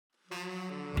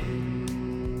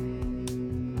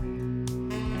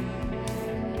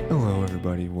Hello,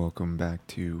 everybody. Welcome back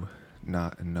to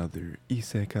Not Another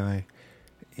Isekai.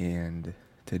 And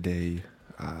today,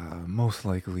 most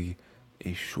likely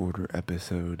a shorter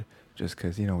episode, just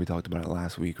because, we talked about it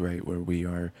last week, right? Where we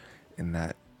are in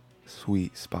that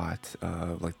sweet spot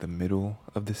of like the middle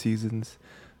of the seasons.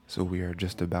 So we are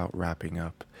just about wrapping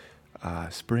up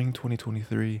spring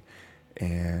 2023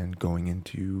 and going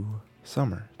into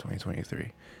summer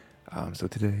 2023. So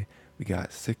today we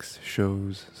got 6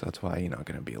 shows, so that's why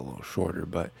gonna be a little shorter,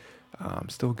 but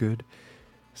still good.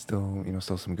 Still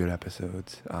some good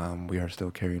episodes. We are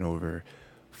still carrying over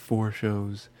 4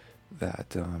 shows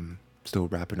that still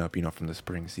wrapping up, from the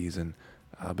spring season.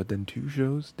 But then 2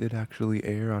 shows did actually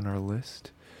air on our list.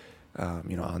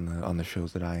 On the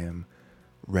shows that I am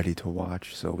ready to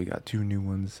watch. So we got 2 new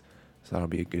ones, so that'll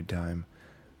be a good time.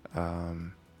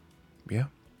 Um, yeah,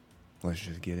 let's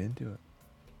just get into it.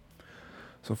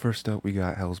 So first up, we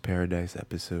got Hell's Paradise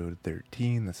episode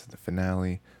 13. This is the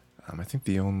finale. I think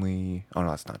the only... Oh,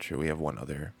 no, that's not true. We have one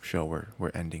other show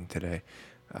we're ending today.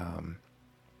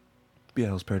 Yeah,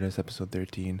 Hell's Paradise episode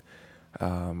 13.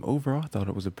 Overall, I thought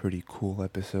it was a pretty cool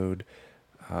episode.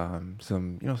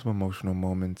 Some emotional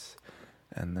moments.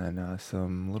 And then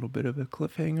some little bit of a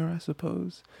cliffhanger, I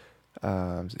suppose.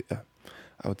 So yeah,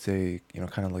 I would say,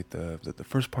 kind of like the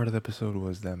first part of the episode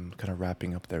was them kind of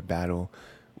wrapping up their battle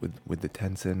with the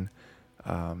Tensen.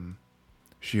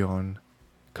 Shion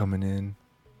coming in,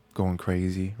 going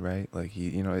crazy, right? Like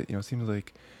it seems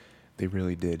like they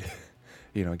really did.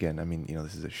 Again, I mean,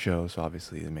 this is a show, so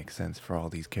obviously it makes sense for all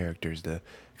these characters to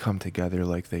come together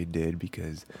like they did,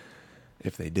 because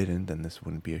if they didn't, then this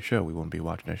wouldn't be a show. We wouldn't be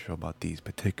watching a show about these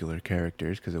particular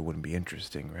characters because it wouldn't be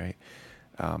interesting, right?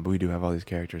 But we do have all these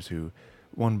characters who,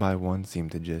 one by one, seem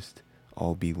to just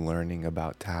all be learning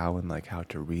about Tao and like how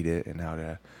to read it and how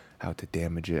to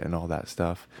damage it and all that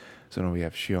stuff. So now we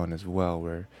have Shion as well,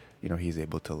 where he's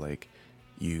able to like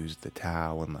use the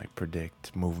Tao and like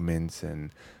predict movements,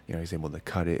 and he's able to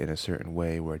cut it in a certain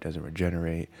way where it doesn't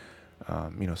regenerate. So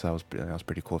that was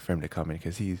pretty cool for him to come in,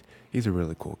 because he's a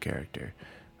really cool character.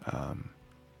 Um,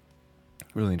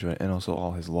 really enjoy it, and also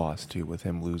all his loss too, with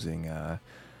him losing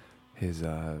his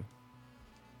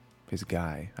his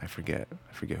guy. I forget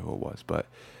who it was, but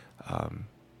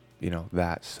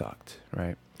that sucked,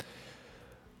 right?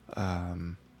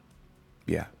 Um,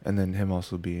 yeah, and then him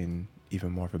also being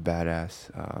even more of a badass.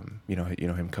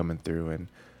 Him coming through and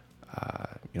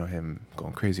him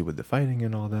going crazy with the fighting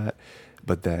and all that,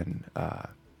 but then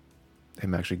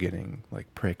him actually getting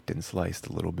like pricked and sliced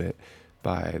a little bit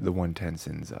by the one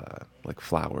Tensen's like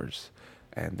flowers,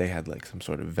 and they had like some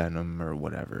sort of venom or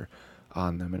whatever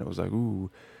on them, and it was like, ooh,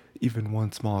 even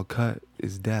one small cut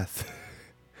is death.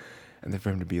 And then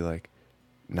for him to be like,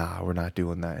 nah, we're not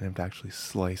doing that, and him to actually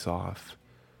slice off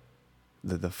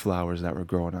the flowers that were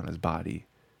growing on his body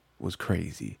was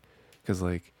crazy, because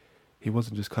like he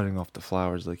wasn't just cutting off the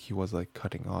flowers, like he was like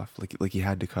cutting off like he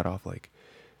had to cut off like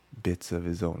bits of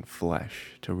his own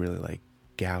flesh to really like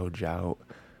gouge out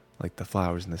like the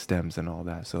flowers and the stems and all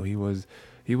that. So he was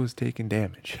taking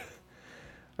damage.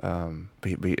 But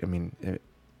I mean,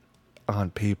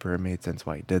 on paper, it made sense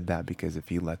why he did that, because if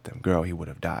he let them grow, he would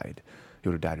have died. He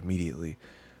would have died immediately.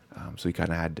 So he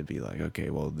kind of had to be like, okay,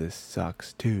 well, this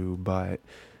sucks too, but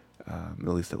at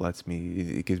least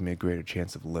it gives me a greater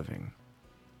chance of living.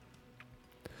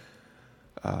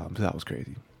 So that was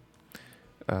crazy.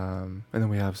 And then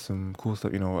we have some cool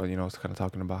stuff. It's kind of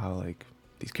talking about how like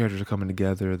these characters are coming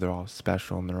together. They're all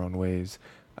special in their own ways.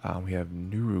 We have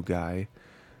Nuru guy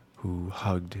who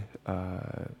hugged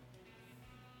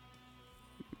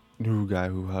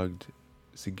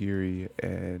Sagiri,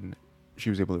 and she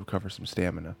was able to recover some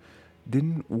stamina.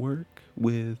 Didn't work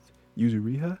with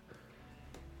Yuzuriha.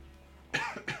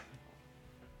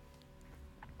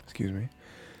 Excuse me.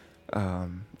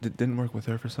 Didn't work with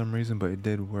her for some reason, but it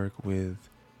did work with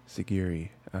Sagiri.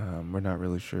 We're not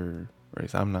really sure, right?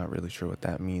 So I'm not really sure what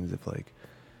that means. If like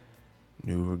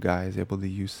newer guy is able to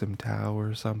use some Tao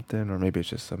or something, or maybe it's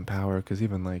just some power. Because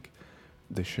even like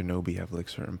the Shinobi have like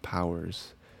certain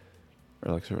powers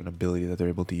or like certain ability that they're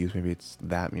able to use. Maybe it's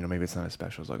that. Maybe it's not as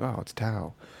special. It's like, oh, it's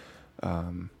Tao.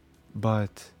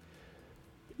 But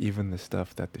even the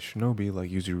stuff that the Shinobi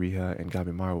like Yuzuriha and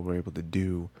Gabimaru were able to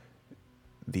do,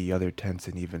 the other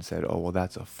Tensen even said, oh, well,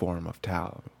 that's a form of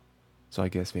Tao. So I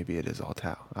guess maybe it is all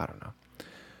Tao. I don't know.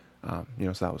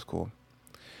 So that was cool.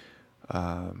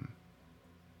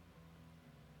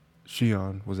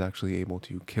 Shion was actually able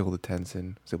to kill the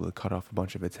Tensen, was able to cut off a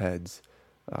bunch of its heads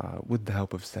with the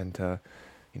help of Senta.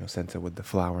 Senta with the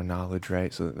flower knowledge,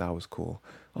 right? So that was cool.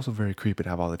 Also very creepy to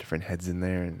have all the different heads in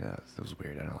there, and it was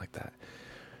weird. I don't like that.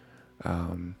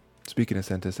 speaking of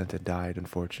Senta, Senta died,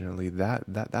 unfortunately.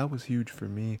 That was huge for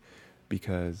me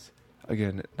because,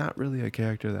 again, not really a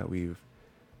character that we've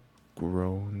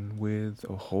grown with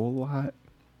a whole lot.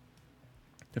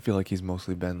 I feel like he's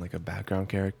mostly been like a background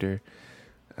character,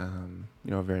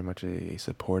 very much a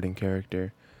supporting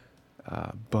character.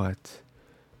 But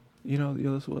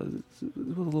this was a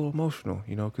little emotional,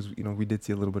 because we did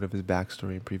see a little bit of his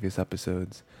backstory in previous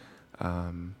episodes,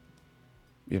 um,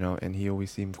 and he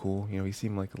always seemed cool. He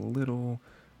seemed like a little,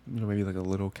 maybe like a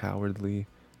little cowardly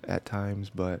at times,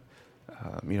 but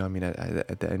I mean,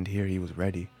 at the end here, he was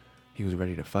ready. He was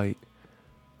ready to fight.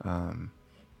 Um,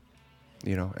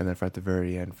 and then at the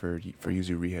very end for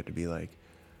Yuzuriha to be like,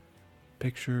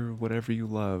 picture whatever you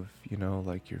love,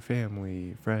 like your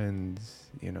family, friends,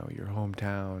 your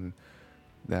hometown,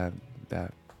 that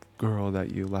girl that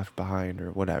you left behind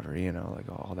or whatever, like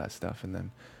all that stuff. And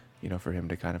then, for him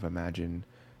to kind of imagine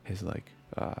his like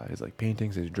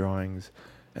paintings, his drawings,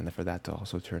 and then for that to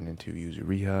also turn into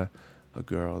Yuzuriha, a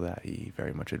girl that he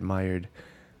very much admired.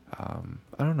 I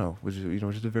don't know, which is,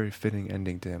 just a very fitting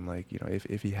ending to him. Like,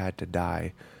 if he had to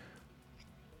die,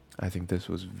 I think this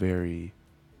was very,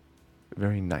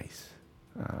 very nice.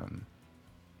 And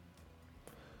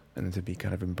then to be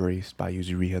kind of embraced by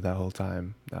Yuzuriha that whole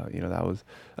time, that was,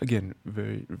 again,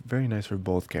 very, very nice for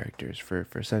both characters.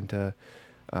 For Senta,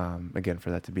 again,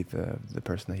 for that to be the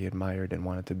person that he admired and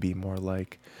wanted to be more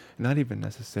like, not even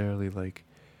necessarily like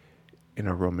in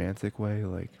a romantic way,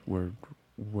 like we're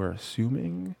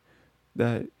assuming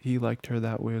that he liked her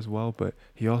that way as well, but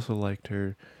he also liked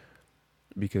her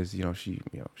because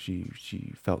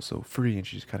she felt so free and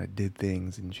she just kind of did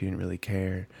things and she didn't really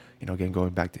care. Again,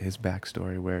 going back to his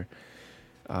backstory where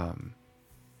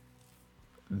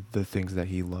the things that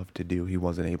he loved to do he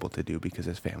wasn't able to do because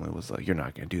his family was like, you're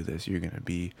not going to do this, you're going to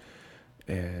be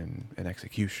an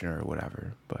executioner or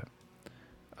whatever. But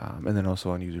and then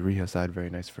also on Yuzuriha's side, very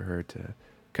nice for her to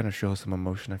kind of show some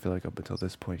emotion. I feel like up until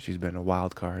this point she's been a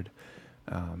wild card,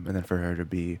 and then for her to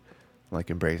be like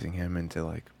embracing him and to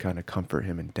like kind of comfort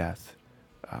him in death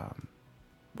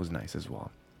was nice as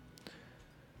well.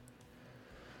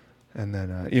 And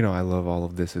then I love all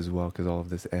of this as well because all of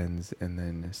this ends and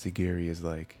then Sagiri is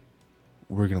like,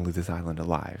 we're gonna leave this island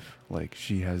alive. Like,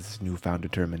 she has this newfound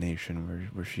determination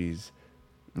where she's,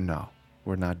 no,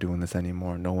 we're not doing this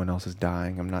anymore. No one else is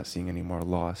dying. I'm not seeing any more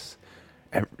loss.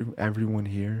 Everyone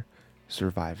here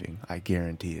surviving, I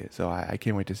guarantee it. So I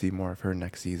can't wait to see more of her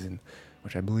next season,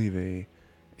 which I believe a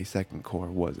second core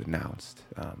was announced.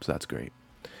 So that's great.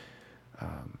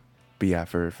 But yeah,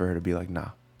 for her to be like, nah,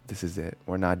 this is it.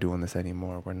 We're not doing this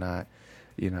anymore. We're not,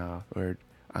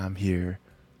 I'm here.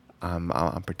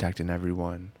 I'm protecting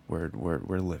everyone. We're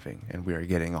living and we are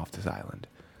getting off this island.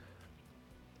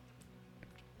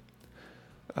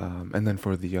 And then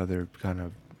for the other kind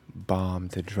of bomb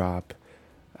to drop,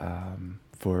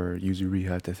 for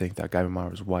Yuzuriha to think that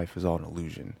Gabimaru's wife is all an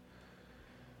illusion.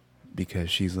 Because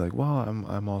she's like, well,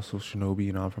 I'm also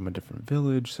shinobi, I'm from a different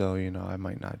village, so, I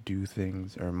might not do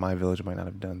things, or my village might not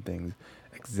have done things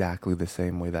exactly the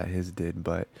same way that his did,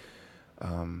 but,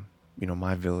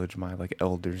 my village, my, like,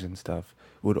 elders and stuff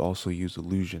would also use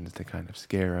illusions to kind of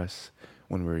scare us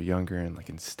when we were younger and, like,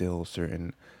 instill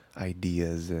certain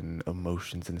ideas and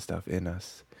emotions and stuff in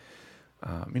us,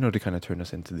 to kind of turn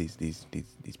us into these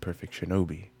perfect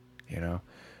shinobi,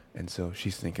 and so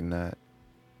she's thinking that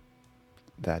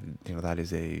that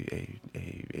is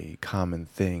a common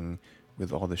thing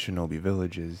with all the shinobi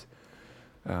villages,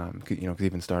 cause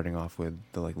even starting off with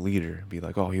the like leader be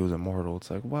like, oh, he was immortal.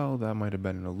 It's like, well, that might have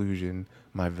been an illusion.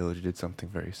 My village did something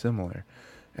very similar.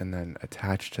 And then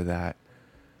attached to that,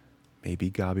 maybe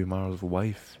Gabimaru's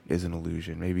wife is an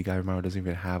illusion. Maybe Gabimaru doesn't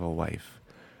even have a wife,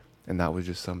 and that was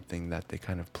just something that they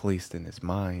kind of placed in his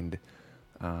mind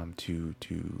to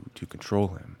control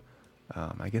him.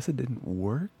 I guess it didn't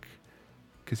work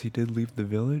because he did leave the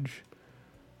village,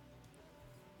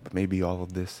 but maybe all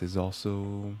of this is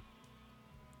also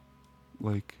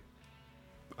like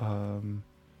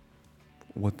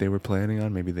what they were planning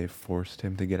on. Maybe they forced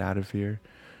him to get out of here.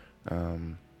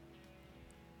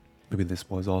 Maybe this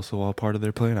was also all part of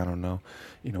their plan. I don't know,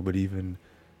 but even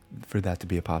for that to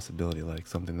be a possibility, like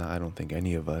something that I don't think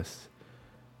any of us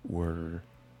were,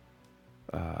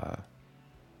 we're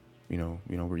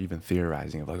even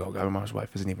theorizing of like, oh, Gabimaru's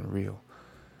wife isn't even real.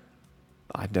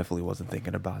 I definitely wasn't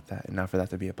thinking about that. And now for that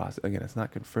to be a possibility, again, it's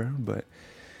not confirmed, but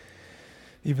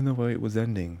even the way it was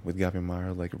ending with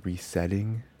Gabimaru like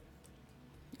resetting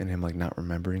and him like not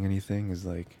remembering anything is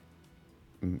like,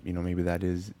 maybe that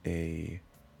is a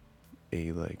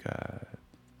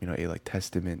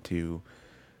testament to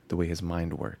the way his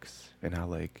mind works and how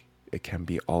like it can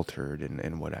be altered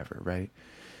and whatever, right?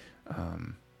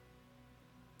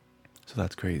 So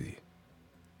that's crazy.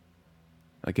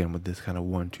 Again, with this kind of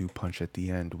 1-2 punch at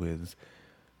the end, with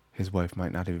his wife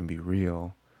might not even be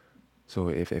real. So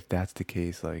if that's the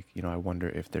case, like, I wonder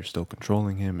if they're still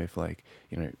controlling him, if, like,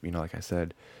 like I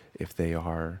said, if they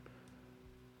are,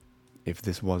 if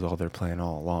this was all their plan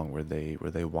all along, where they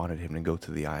wanted him to go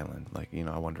to the island. Like,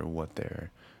 I wonder what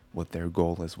their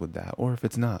goal is with that, or if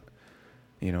it's not,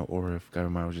 or if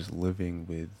Gabimaru was just living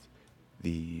with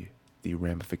the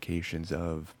ramifications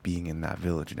of being in that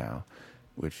village now,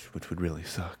 which would really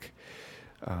suck.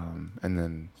 And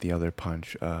then the other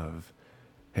punch of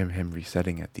him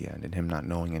resetting at the end, and him not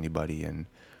knowing anybody, and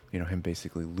him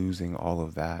basically losing all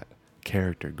of that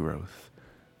character growth,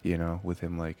 with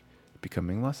him, like,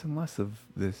 becoming less and less of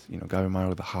this,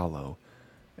 Gabimaru the hollow,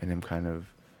 and him kind of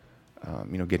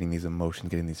getting these emotions,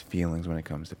 getting these feelings when it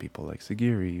comes to people like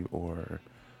Sagiri, or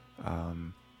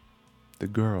the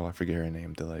girl, I forget her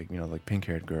name, the, like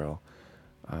pink-haired girl,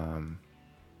 and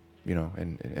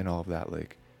all of that,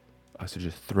 like, us to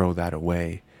just throw that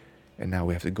away. And now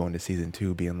we have to go into season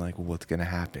 2 being like, well, what's going to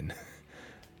happen?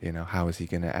 How is he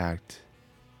going to act?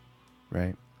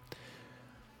 Right?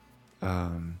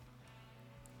 And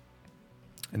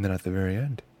then at the very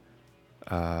end,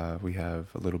 we have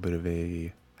a little bit of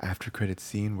a after credit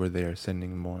scene where they are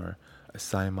sending more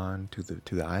Simon to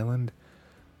the island.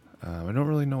 I don't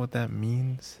really know what that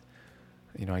means.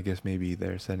 I guess maybe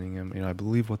they're sending him, I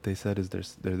believe what they said is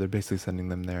they're basically sending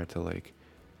them there to, like,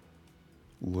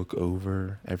 look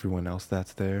over everyone else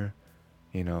that's there.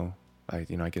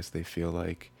 I guess they feel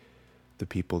like the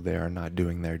people there are not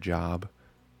doing their job,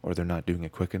 or they're not doing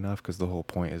it quick enough, because the whole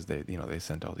point is they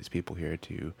sent all these people here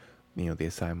to, the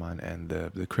Asaimon and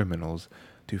the criminals,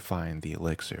 to find the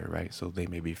elixir, right? So they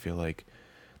maybe feel like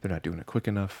they're not doing it quick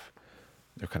enough,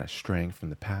 they're kind of straying from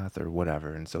the path or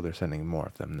whatever, and so they're sending more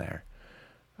of them there.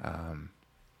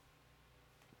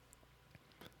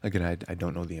 Again, I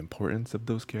don't know the importance of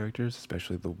those characters,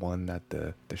 especially the one that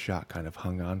the shot kind of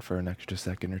hung on for an extra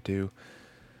second or two.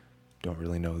 Don't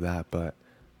really know that, but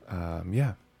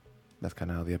yeah, that's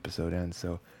kind of how the episode ends.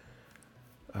 So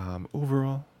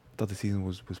overall, I thought the season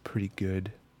was pretty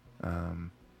good.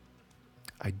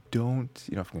 I don't,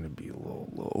 if I'm going to be a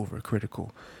little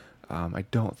overcritical, I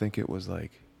don't think it was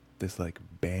like this, like,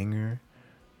 banger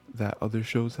that other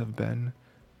shows have been.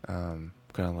 Kind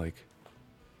of like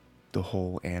the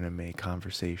whole anime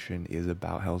conversation is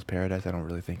about Hell's Paradise. I don't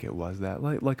really think it was that,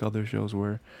 like other shows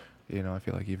were. I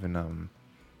feel like even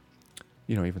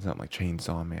even something like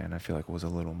Chainsaw Man, I feel like was a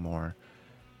little more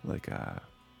like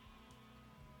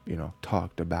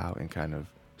talked about and kind of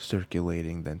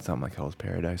circulating than something like Hell's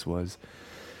Paradise was.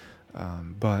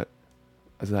 But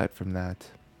aside from that,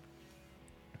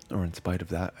 or in spite of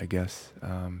that, I guess,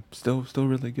 still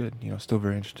really good. Still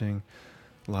very interesting.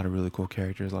 A lot of really cool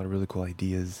characters, a lot of really cool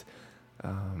ideas.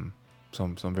 So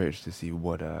I'm very interested to see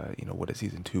what what a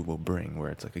season 2 will bring. Where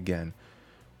it's like, again,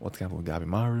 what's going to happen with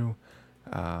Gabimaru?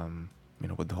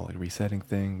 With the whole, like, resetting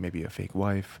thing, maybe a fake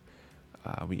wife.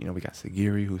 We got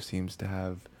Sagiri, who seems to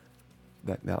have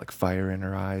that like fire in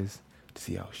her eyes, to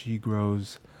see how she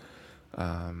grows.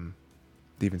 To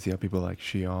even see how people like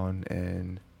Shion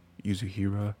and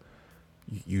Yuzuriha,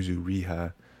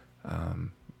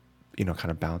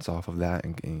 kind of bounce off of that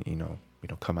and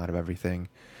come out of everything.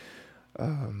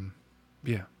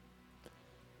 Yeah.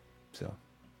 So,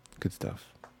 good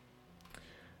stuff.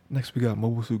 Next, we got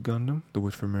Mobile Suit Gundam: The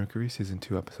Wish for Mercury, Season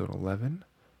 2, Episode 11.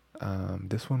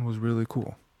 This one was really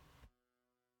cool.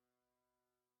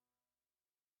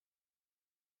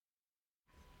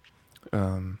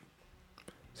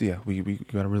 So yeah, we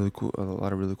got a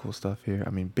lot of really cool stuff here. I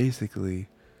mean, basically,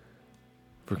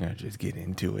 we're gonna just get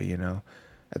into it.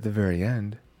 At the very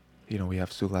end, we have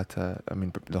Suletta. I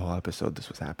mean, the whole episode this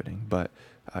was happening, but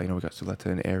we got Suletta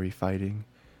and Eri fighting.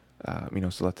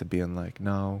 Suletta being like,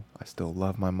 "No, I still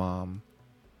love my mom,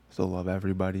 still love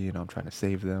everybody. I'm trying to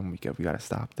save them. We got to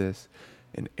stop this."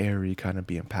 And Eri kind of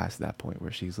being past that point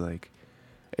where she's like,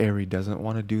 Eri doesn't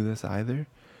want to do this either,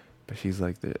 but she's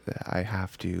like, I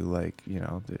have to, like,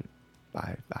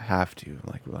 I have to,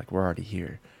 like we're already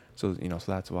here, so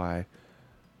so that's why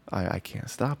I can't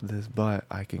stop this, but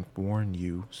I can warn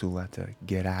you, Suletta,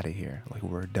 get out of here. Like,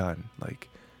 we're done. Like,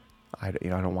 I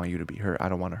don't want you to be hurt. I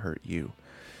don't want to hurt you.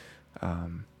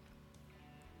 And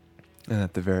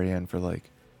at the very end, for,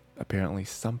 like, apparently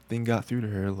something got through to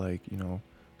her, like,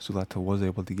 Suletta was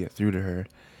able to get through to her,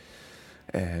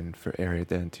 and for Eri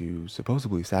then to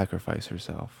supposedly sacrifice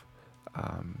herself,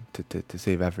 to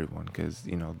save everyone, because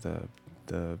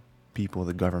the people,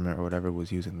 the government or whatever,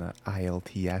 was using the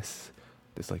ILTS,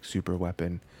 this, like, super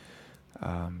weapon,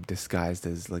 disguised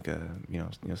as like a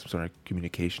some sort of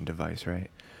communication device, right?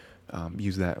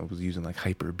 Use that. It was using like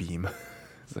hyper beam.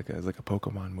 It's like a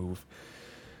Pokemon move.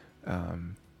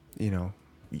 Um, you know,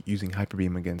 using hyper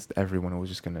beam against everyone, it was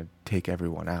just gonna take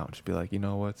everyone out. Just be like, you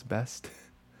know what's best?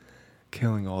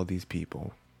 Killing all these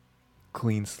people,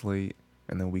 clean slate,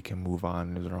 and then we can move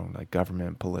on to their own like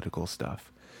government, political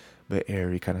stuff. But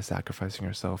Eri kind of sacrificing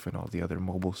herself and all the other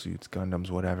mobile suits, Gundams,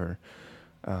 whatever,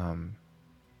 um,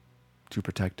 to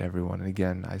protect everyone. And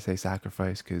again, I say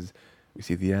sacrifice because we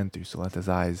see the end through Soletta's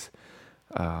eyes,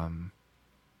 um,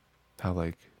 how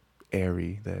like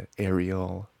Eri, the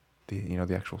Ariel,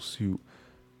 the actual suit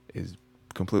is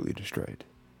completely destroyed.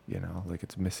 Like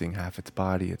it's missing half its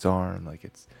body, its arm, like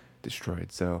it's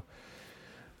destroyed. So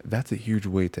that's a huge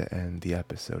way to end the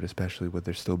episode, especially with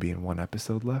there still being one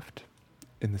episode left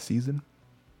in the season.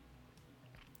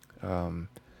 Um,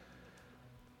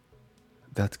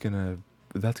 that's gonna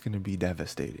be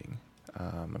devastating.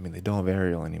 I mean, they don't have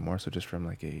Ariel anymore, so just from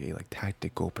like a like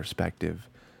tactical perspective,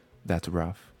 that's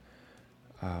rough.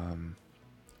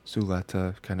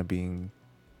 Suletta kind of being,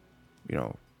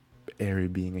 Eri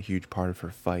being a huge part of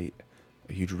her fight,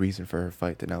 a huge reason for her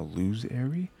fight to now lose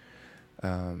Eri.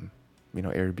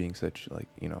 Eri being such like,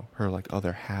 her like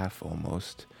other half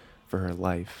almost for her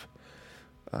life.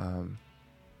 I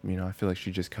feel like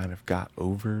she just kind of got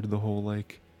over the whole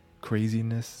like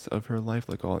craziness of her life,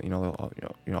 like all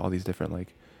these different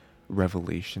like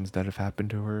revelations that have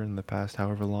happened to her in the past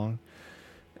however long,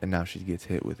 and now she gets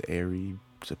hit with Eri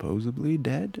supposedly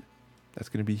dead. That's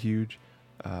gonna be huge.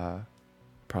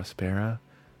 Prospera.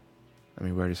 I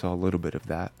mean, we already saw a little bit of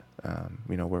that.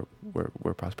 Where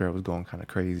Prospera was going kind of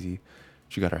crazy.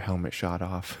 She got her helmet shot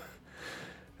off.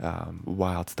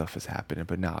 Wild stuff is happening,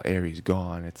 but now Eri's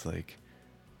gone. It's like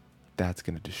that's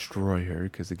gonna destroy her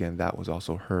because again, that was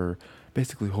also her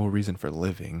basically whole reason for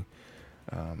living.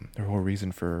 Her whole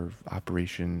reason for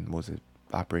Operation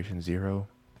Zero,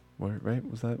 right?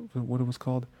 Was that what it was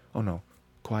called? Oh no,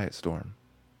 Quiet Storm,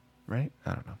 right?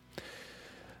 I don't know.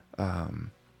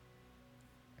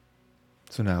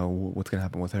 So now what's gonna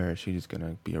happen with her? Is she just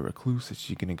gonna be a recluse? Is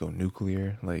she gonna go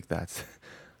nuclear? Like that's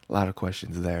a lot of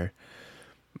questions there.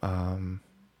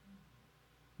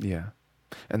 Yeah.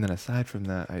 And then aside from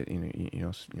that,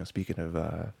 speaking of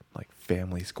like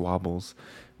family squabbles,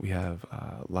 we have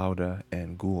Lauda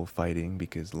and Ghoul fighting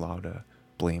because Lauda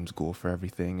blames Ghoul for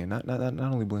everything, and not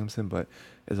only blames him, but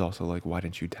is also like, why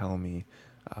didn't you tell me?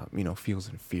 Feels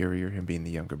inferior, him being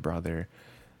the younger brother.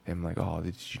 Him like, oh,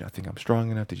 did you not think I'm strong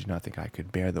enough? Did you not think I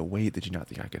could bear the weight? Did you not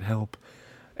think I could help?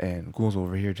 And Ghoul's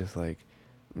over here just like,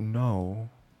 no,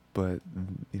 but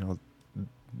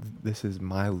this is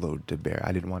my load to bear.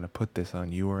 I didn't want to put this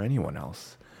on you or anyone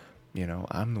else.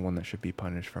 I'm the one that should be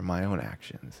punished for my own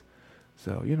actions.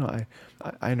 So,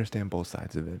 I understand both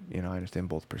sides of it. I understand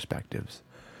both perspectives.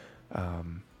 But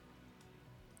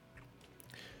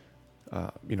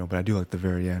I do like the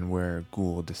very end where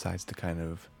Ghoul decides to kind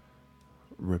of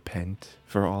repent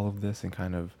for all of this and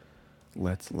kind of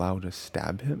lets Lauda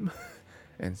stab him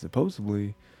and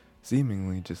supposedly,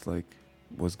 seemingly just like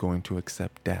was going to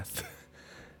accept death.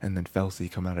 And then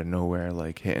Felsi come out of nowhere,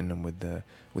 like hitting him with the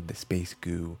space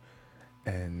goo,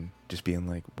 and just being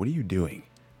like, "What are you doing?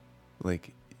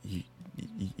 Like,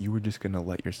 you were just gonna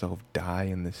let yourself die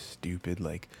in this stupid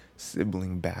like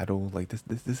sibling battle? Like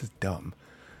this is dumb,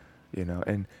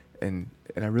 And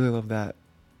I really love that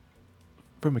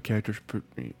from a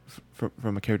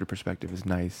from a character perspective is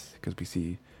nice because we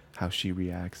see how she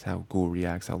reacts, how Ghoul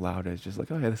reacts, how Lauda is just like,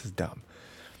 oh yeah, this is dumb,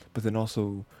 but then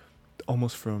also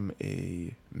almost from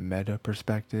a meta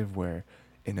perspective where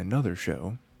in another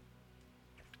show,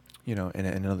 in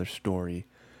another story,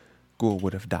 Ghoul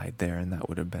would have died there and that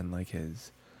would have been like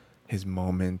his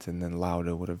moment, and then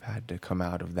Lauda would have had to come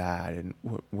out of that and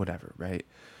whatever, right?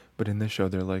 But in this show,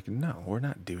 they're like, no, we're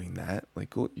not doing that.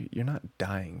 Like, Ghoul, you're not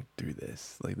dying through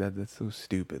this. Like that's so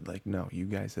stupid. Like, no, you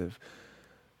guys have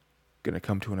gonna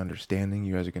come to an understanding.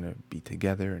 You guys are gonna be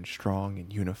together and strong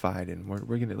and unified, and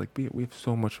we're gonna like we have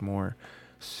so much more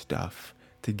stuff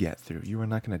to get through. You are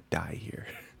not gonna die here.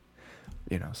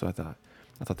 So I thought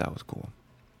that was cool.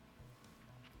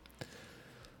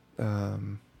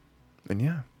 And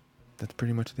yeah, that's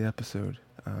pretty much the episode.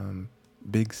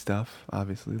 Big stuff,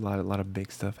 obviously, a lot of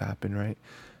big stuff happened, right?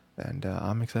 And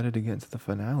I'm excited to get into the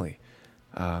finale.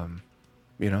 I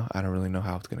don't really know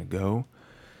how it's gonna go.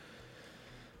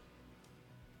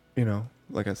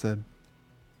 Like I said,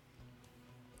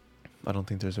 I don't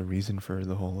think there's a reason for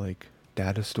the whole like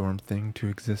data storm thing to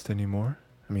exist anymore.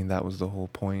 I mean, that was the whole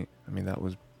point. I mean, that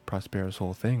was Prospera's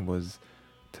whole thing, was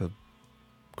to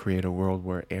create a world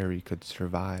where Eri could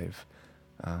survive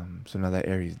So now that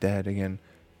Aries dead again,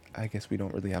 I guess we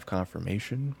don't really have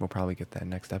confirmation. We'll probably get that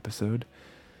next episode.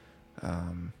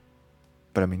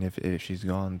 But I mean, if she's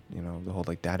gone, the whole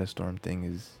like data storm thing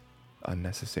is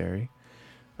unnecessary.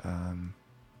 And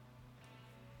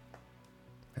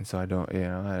so I don't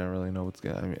really know what's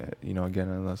gonna. I mean, again,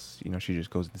 unless she just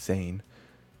goes insane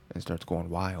and starts going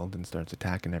wild and starts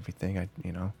attacking everything. I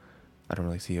don't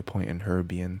really see a point in her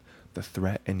being the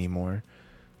threat anymore.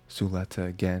 Suletta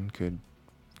again could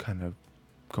kind of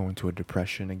go into a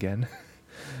depression again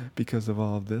because of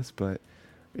all of this, but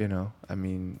I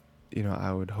mean,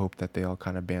 I would hope that they all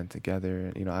kind of band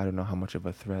together. I don't know how much of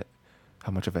a threat,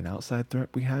 how much of an outside threat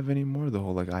we have anymore. The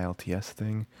whole like ILTS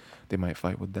thing, they might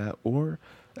fight with that, or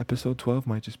episode 12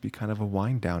 might just be kind of a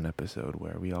wind down episode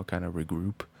where we all kind of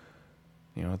regroup.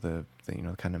 The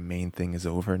kind of main thing is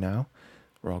over now.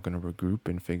 We're all going to regroup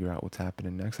and figure out what's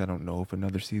happening next. I don't know if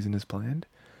another season is planned.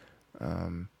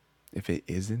 If it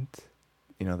isn't,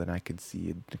 then I could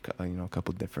see a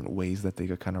couple different ways that they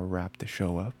could kind of wrap the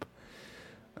show up.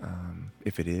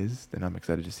 If it is, then I'm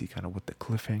excited to see kind of what the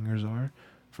cliffhangers are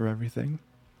for everything.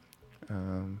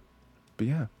 But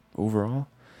yeah, overall,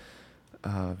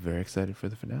 very excited for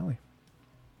the finale.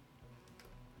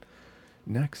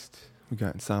 Next, we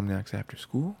got Insomniacs After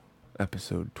School,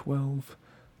 episode 12.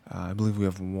 I believe we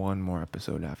have one more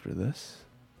episode after this,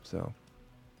 so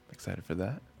excited for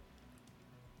that.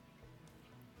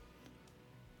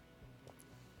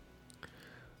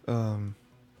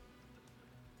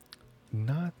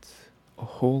 Not a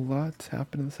whole lot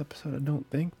happened in this episode, I don't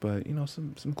think, but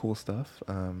some cool stuff.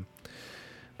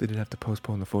 They did have to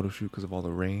postpone the photo shoot because of all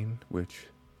the rain, which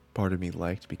part of me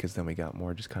liked because then we got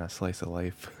more just kind of slice of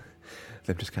life,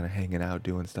 them just kind of hanging out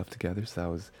doing stuff together. So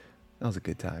that was a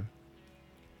good time.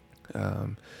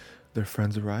 Their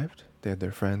friends arrived. They had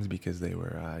their friends because they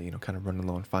were kind of running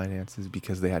low on finances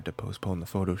because they had to postpone the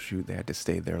photo shoot. They had to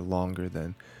stay there longer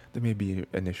than maybe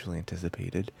initially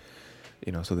anticipated.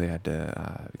 So they had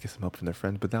to get some help from their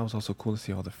friends. But that was also cool to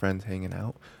see all the friends hanging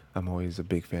out. I'm always a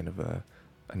big fan of a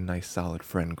nice, solid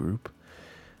friend group.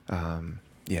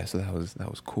 So that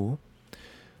was cool.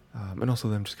 And also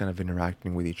them just kind of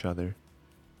interacting with each other.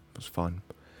 It was fun.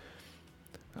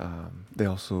 They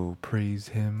also praise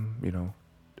him,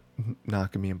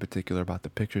 Nakami in particular, about the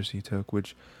pictures he took,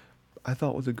 which I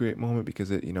thought was a great moment because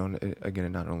it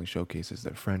not only showcases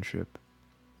their friendship,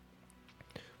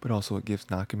 but also it gives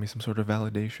Nakami some sort of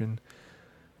validation.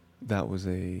 That was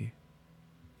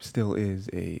still is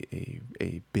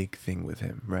a big thing with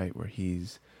him, right? Where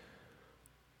he's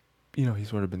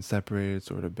sort of been separated,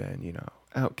 sort of been,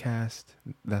 outcast,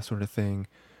 that sort of thing.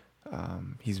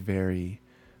 He's very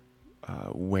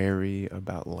wary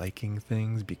about liking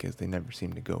things because they never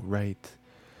seem to go right.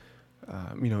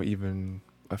 Even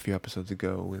a few episodes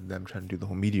ago with them trying to do the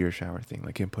whole meteor shower thing,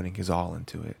 like him putting his all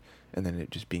into it and then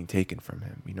it just being taken from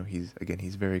him.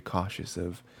 He's very cautious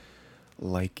of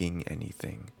liking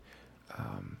anything.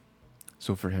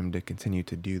 So for him to continue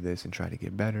to do this and try to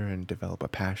get better and develop a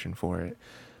passion for it,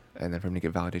 and then for him to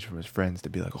get validation from his friends to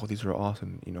be like, oh, these are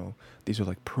awesome, these are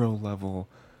like pro level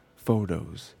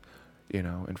photos,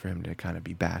 and for him to kind of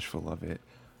be bashful of it.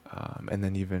 And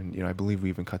then even, I believe we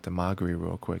even cut to Magari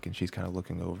real quick and she's kind of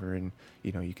looking over and,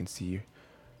 you can see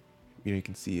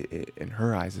it in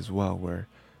her eyes as well, where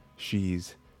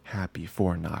she's happy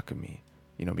for Nakami,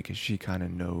 because she kind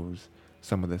of knows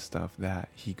some of the stuff that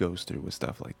he goes through with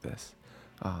stuff like this.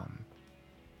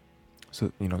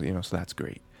 So that's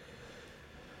great.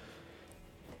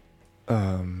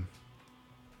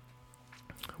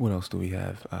 What else do we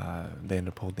have? They end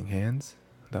up holding hands.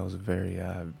 That was a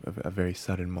very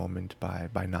sudden moment by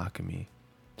Nakami.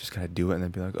 Just kind of do it and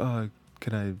then be like, oh,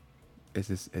 is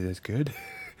this good?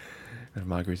 And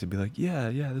Marguerite would be like, yeah,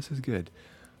 this is good.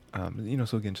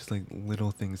 So again, just like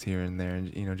little things here and there,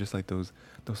 and just like those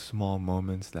small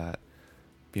moments that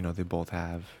they both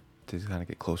have to kind of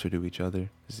get closer to each other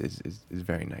is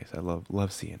very nice. I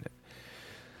love seeing it.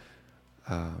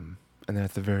 And then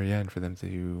at the very end, for them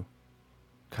to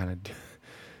kind of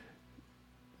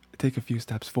take a few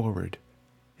steps forward,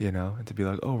 and to be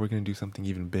like, oh, we're gonna do something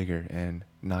even bigger, and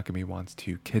Nakami wants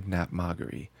to kidnap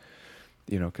Magari,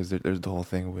 because there's the whole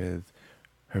thing with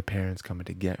her parents coming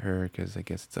to get her, because I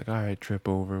guess it's like, all right, trip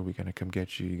over, we're gonna come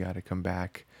get you, you gotta come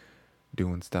back,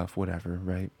 doing stuff, whatever,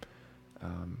 right?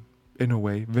 In a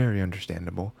way, very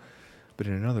understandable. But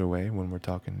in another way, when we're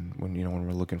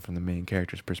looking from the main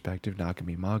character's perspective,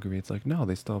 Nakami, Magari, it's like, no,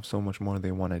 they still have so much more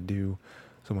they want to do,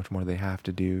 so much more they have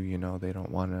to do. They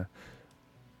don't want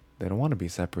to be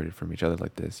separated from each other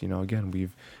like this. Again,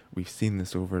 we've seen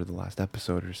this over the last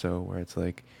episode or so, where it's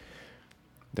like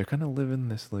they're kind of living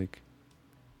this like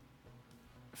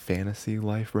fantasy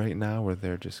life right now where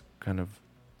they're just kind of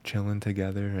chilling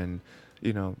together. And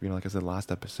like I said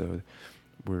last episode,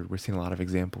 we're seeing a lot of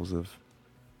examples of,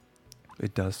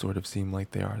 it does sort of seem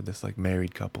like they are this like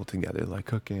married couple together, like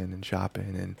cooking and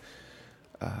shopping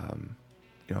and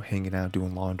hanging out,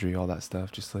 doing laundry, all that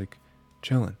stuff, just like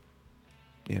chilling,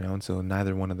 and so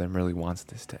neither one of them really wants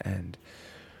this to end.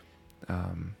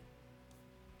 And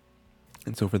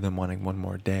so for them wanting one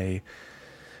more day,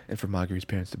 and for Marguerite's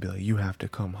parents to be like, you have to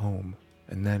come home,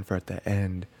 and then for at the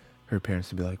end, her parents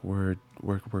to be like, we're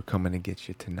coming to get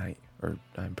you tonight, or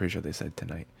I'm pretty sure they said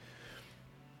tonight.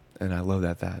 And I love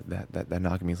that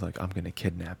Nagumi's like, I'm gonna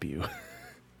kidnap you,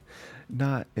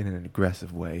 not in an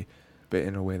aggressive way, but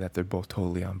in a way that they're both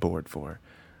totally on board for.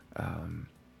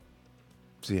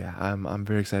 So yeah, I'm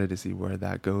very excited to see where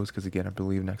that goes, because again, I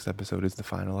believe next episode is the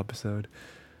final episode.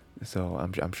 So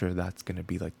I'm sure that's gonna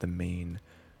be like the main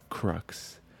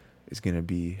crux, is gonna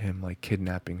be him like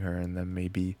kidnapping her and then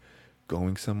maybe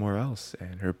going somewhere else,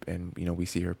 and we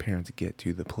see her parents get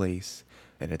to the place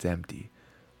and it's empty,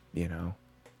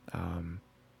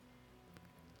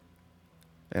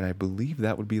 and I believe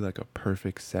that would be like a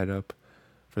perfect setup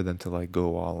for them to like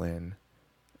go all in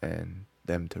and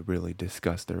them to really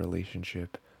discuss their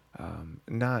relationship.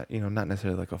 Not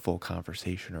necessarily like a full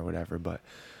conversation or whatever, but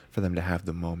for them to have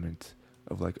the moment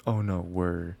of like, oh no,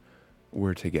 we're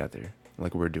together,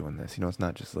 like we're doing this. It's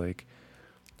not just like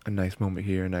a nice moment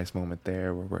here, a nice moment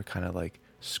there, where we're kind of like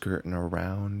skirting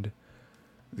around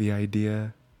the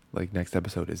idea. Like next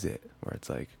episode is it, where it's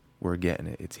like we're getting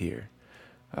it, it's here.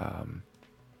 So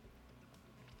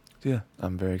yeah,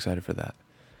 I'm very excited for that.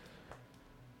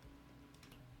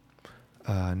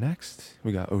 Next,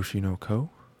 we got Oshi no Ko,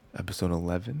 episode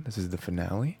 11. This is the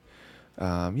finale.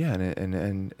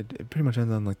 And it pretty much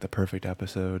ends on like the perfect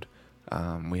episode.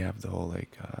 We have the whole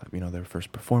like their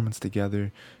first performance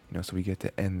together. So we get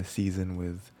to end the season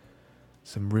with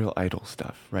some real idol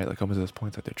stuff, right? Like almost at those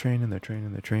points, like they're training.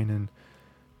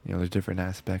 There's different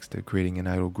aspects to creating an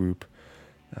idol group.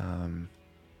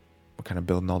 We're kind of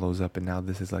building all those up, and now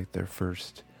this is like their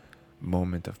first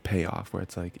moment of payoff, where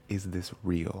it's like, is this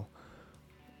real?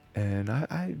 And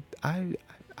I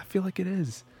feel like it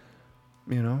is.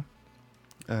 They're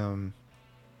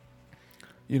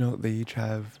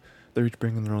each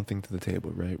bringing their own thing to the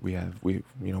table, right? We have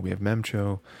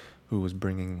Memcho, who was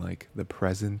bringing like the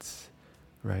presence,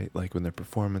 right? Like when their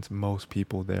performance, most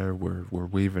people there were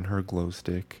waving her glow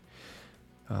stick.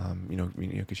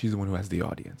 Because she's the one who has the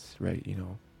audience, right?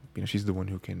 She's the one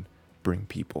who can bring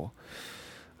people.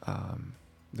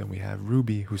 Then we have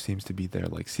Ruby, who seems to be their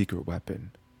like secret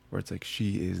weapon, where it's like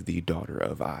she is the daughter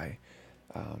of I.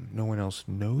 No one else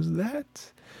knows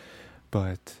that,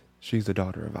 but she's the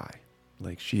daughter of I.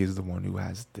 Like she is the one who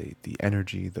has the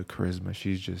energy, the charisma.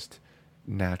 She's just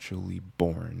naturally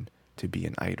born to be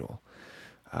an idol.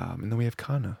 And then we have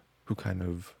Kana, who kind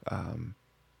of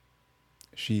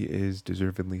she is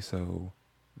deservedly so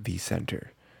the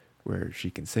center, where she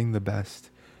can sing the best,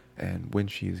 and when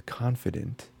she is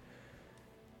confident,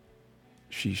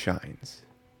 she shines.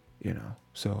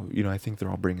 So I think they're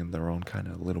all bringing their own kind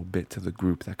of little bit to the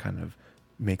group that kind of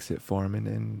makes it form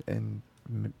and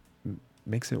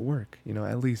makes it work,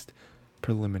 at least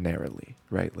preliminarily,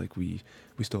 right? Like we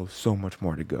still have so much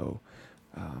more to go.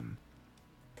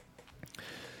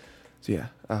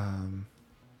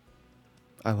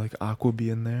 I like Aqua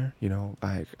being there.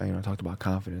 I talked about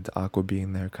confidence. Aqua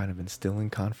being there, kind of instilling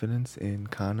confidence in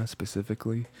Kana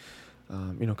specifically.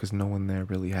 Because no one there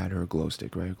really had her glow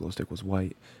stick, right? Her glow stick was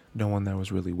white. No one there was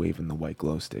really waving the white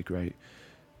glow stick, right?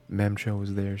 Memcho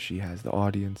is there. She has the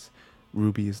audience.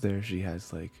 Ruby is there. She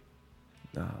has like,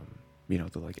 the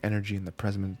like energy and the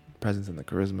presence and the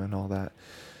charisma and all that.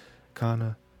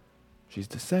 Kana, she's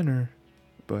the center,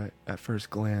 but at first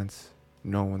glance,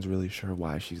 no one's really sure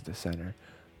why she's the center.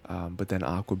 But then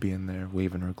Aqua being there,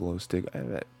 waving her glow stick,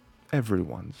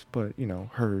 everyone's, but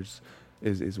hers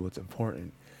is what's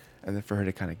important. And then for her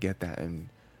to kind of get that, and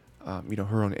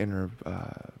her own inner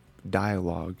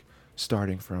dialogue,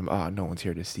 starting from no one's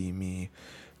here to see me,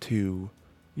 to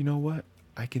what,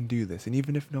 I can do this, and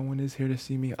even if no one is here to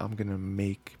see me, I'm gonna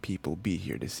make people be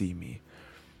here to see me.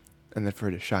 And then for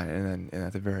her to shine, and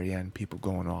at the very end, people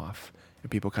going off, and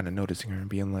people kind of noticing her and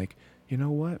being like,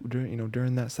 what,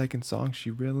 during that second song, she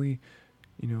really,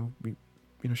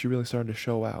 she really started to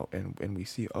show out, and we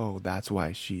see, oh, that's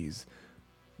why she's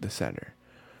the center.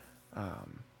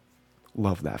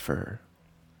 Love that for her.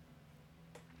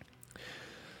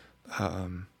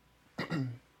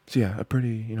 So yeah, a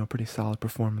pretty solid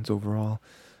performance overall.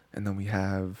 And then we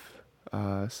have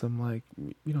some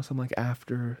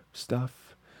after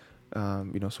stuff,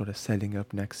 Sort of setting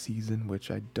up next season, which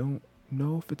I don't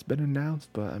know if it's been announced,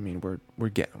 but I mean, we're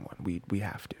getting one. We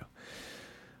have to.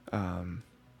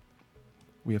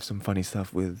 We have some funny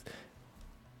stuff with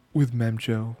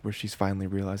Memcho, where she's finally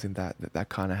realizing that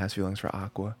Kana has feelings for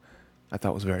Aqua. I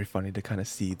thought it was very funny to kind of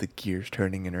see the gears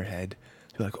turning in her head.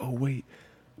 Be like, oh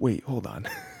wait, hold on.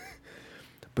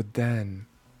 But then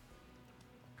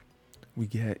we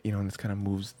get, and this kind of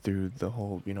moves through the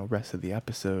whole, rest of the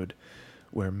episode,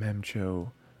 where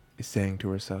Memcho is saying to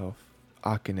herself,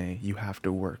 Akane, you have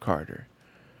to work harder,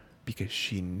 because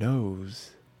she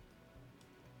knows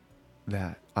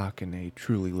that Akane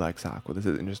truly likes Aqua. This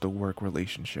isn't just a work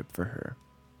relationship for her.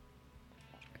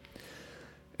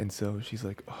 And so she's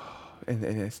like, oh, and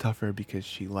it's tougher because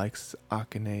she likes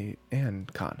Akane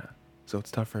and Kana. So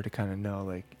it's tougher to kind of know,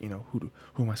 like, who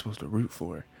am I supposed to root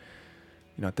for?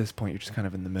 At this point, you're just kind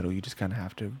of in the middle. You just kind of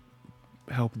have to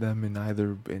help them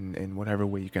in whatever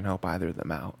way you can help either of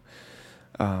them out.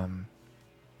 But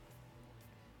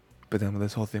then with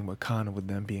this whole thing with Kana, with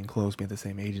them being close, being the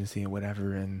same agency and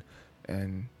whatever, and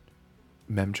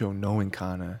Memcho knowing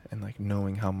Kana and like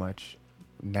knowing how much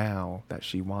now that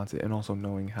she wants it, and also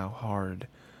knowing how hard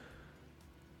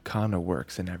Kana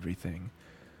works and everything,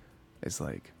 it's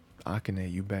like,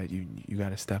 Akane, you bet you got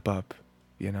to step up,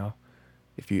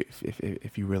 if you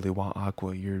really want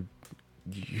Aqua, you're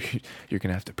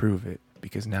gonna have to prove it,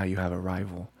 because now you have a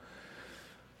rival.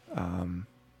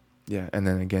 Yeah, and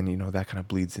then again, that kind of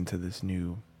bleeds into this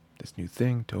new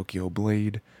thing, Tokyo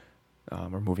Blade.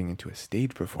 We're moving into a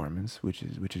stage performance, which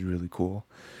is really cool.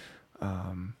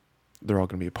 They're all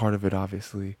gonna be a part of it,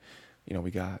 obviously. We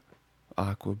got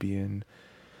Aqua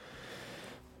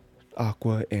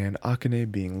and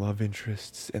Akane being love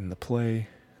interests in the play,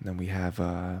 and then we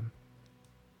have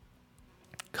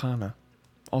Kana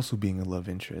also being a love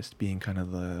interest, being kind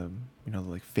of the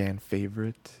like fan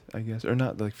favorite, I guess, or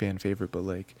not like fan favorite, but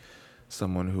like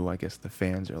someone who I guess the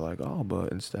fans are like, oh,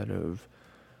 but instead of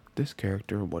this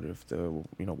character, what if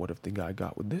the guy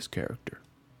got with this character?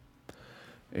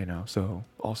 So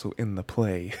also in the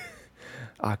play,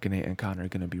 Akane and Kana are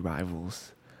gonna be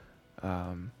rivals.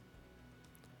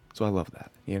 So I love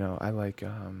that. I like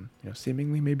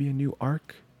seemingly maybe a new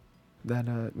arc that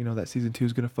that season 2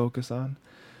 is gonna focus on.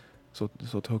 So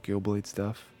Tokyo Blade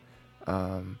stuff.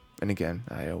 And again,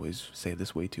 I always say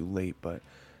this way too late, but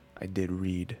I did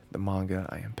read the manga.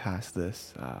 I am past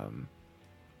this.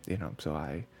 So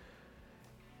I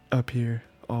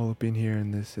all up in here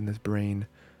in this brain,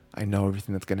 I know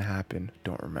everything that's gonna happen.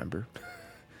 Don't remember.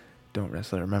 Don't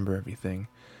necessarily remember everything.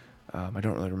 I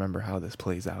don't really remember how this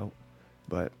plays out,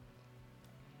 but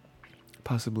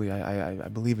possibly I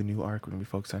believe a new arc. We're gonna be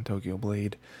focused on Tokyo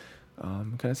Blade.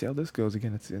 Kind of see how this goes.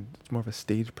 Again, it's more of a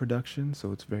stage production,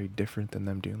 so it's very different than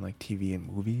them doing like TV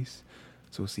and movies.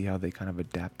 So we'll see how they kind of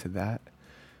adapt to that.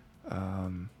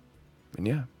 And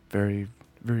yeah, very,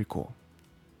 very cool.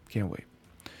 Can't wait.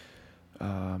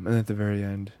 And at the very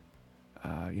end,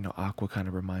 Aqua kind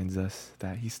of reminds us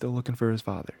that he's still looking for his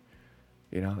father.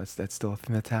 That's still a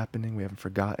thing that's happening. We haven't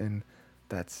forgotten.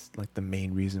 That's like the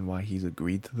main reason why he's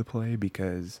agreed to the play,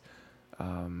 because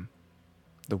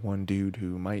the one dude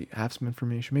who might have some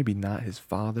information, maybe not his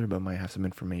father, but might have some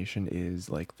information, is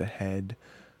like the head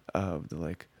of the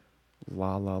like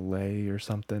La La Lay or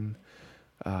something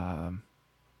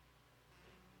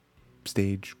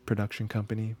stage production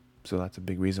company. So that's a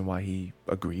big reason why he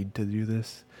agreed to do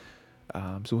this.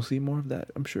 So we'll see more of that,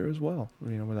 I'm sure, as well.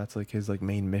 Where that's like his like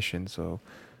main mission. So,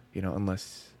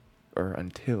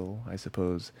 until I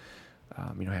suppose,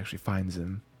 he actually finds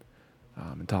him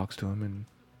and talks to him, and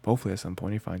hopefully at some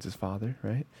point he finds his father,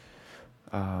 right?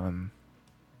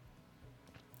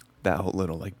 That whole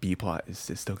little like B plot is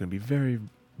still going to be very,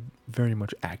 very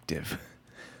much active.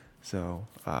 So,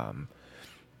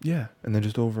 yeah. And then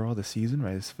just overall the season,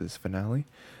 right, this finale,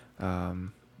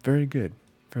 very good.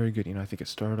 Very good. I think it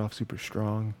started off super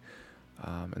strong.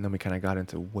 And then we kind of got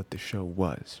into what the show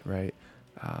was, right?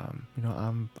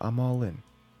 I'm all in.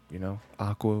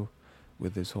 Aqua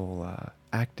with this whole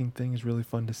acting thing is really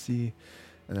fun to see.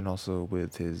 And then also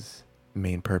with his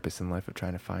main purpose in life of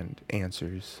trying to find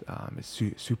answers is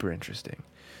super interesting.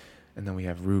 And then we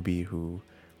have Ruby, who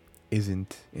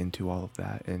isn't into all of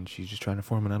that, and she's just trying to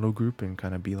form an idol group and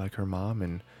kind of be like her mom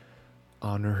and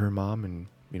honor her mom and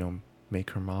make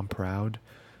her mom proud.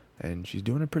 And she's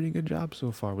doing a pretty good job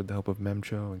so far with the help of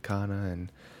Memcho and Kana,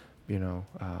 and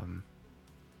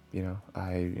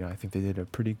I think they did a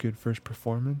pretty good first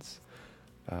performance.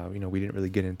 We didn't really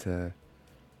get into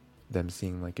them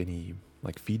seeing like any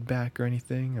like feedback or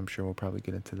anything. I'm sure we'll probably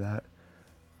get into that.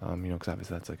 Because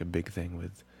obviously that's like a big thing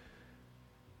with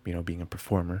being a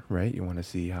performer, right? You want to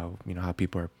see how, how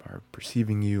people are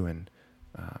perceiving you, and,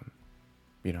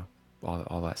 you know,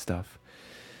 all that stuff.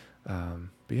 But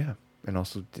yeah, and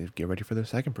also to get ready for their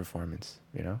second performance.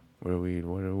 What are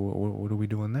we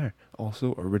doing there?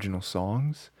 Also, original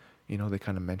songs. They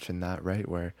kind of mentioned that, right,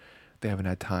 where they haven't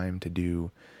had time to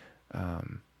do,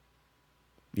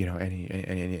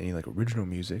 any like original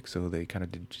music, so they kind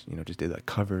of did, just did like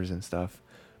covers and stuff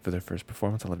for their first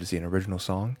performance. I'd love to see an original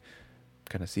song,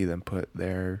 kind of see them put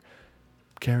their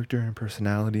character and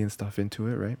personality and stuff into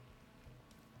it, right?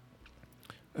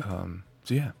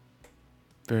 So yeah,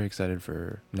 very excited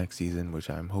for next season, which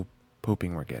I'm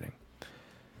hoping we're getting.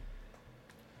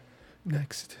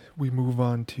 Next, we move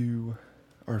on to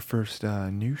our first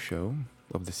new show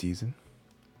of the season.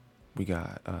 We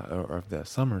got, or of the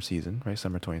summer season, right?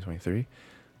 Summer 2023.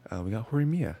 We got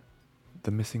Horimiya,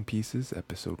 The Missing Pieces,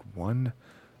 episode 1.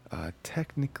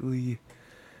 Technically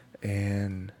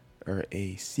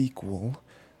a sequel.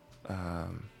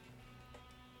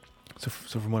 So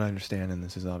from what I understand, and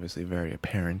this is obviously very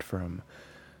apparent from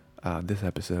this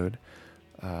episode,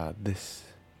 this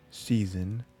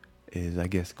season is, I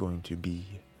guess, going to be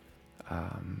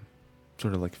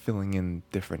sort of like filling in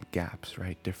different gaps,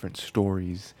 right? Different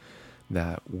stories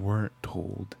that weren't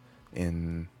told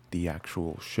in the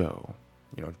actual show.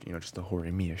 Just the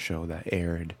Horimiya show that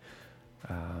aired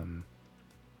a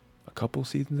few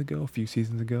seasons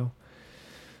ago,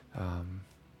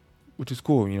 which is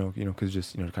cool. Because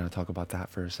just to kind of talk about that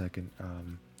for a second.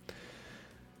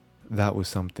 That was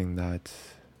something that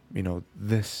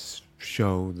this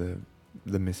show,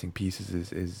 the Missing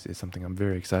Pieces, is something I'm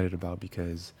very excited about,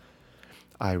 because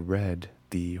I read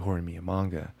the Horimiya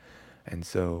manga, and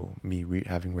so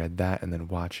having read that and then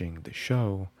watching the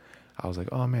show, I was like,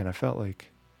 oh man, I felt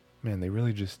like, man, they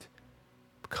really just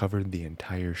covered the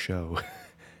entire show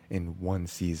in one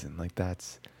season. Like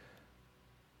it's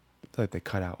like they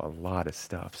cut out a lot of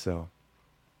stuff. So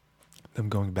them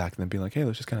going back and then being like, hey,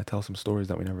 let's just kind of tell some stories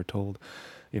that we never told.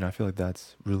 I feel like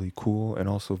that's really cool and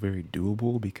also very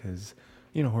doable, because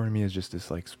Horimiya is just this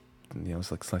like,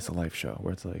 it's like slice of life show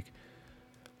where it's like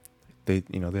they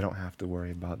don't have to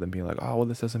worry about them being like, oh well,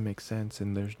 this doesn't make sense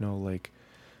and there's no like,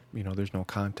 there's no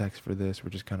context for this, we're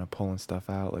just kind of pulling stuff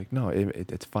out. Like, no,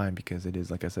 it's fine, because it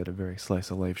is, like I said, a very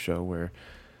slice of life show where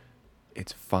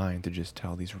it's fine to just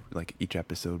tell these, like, each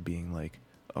episode being like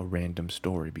a random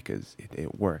story, because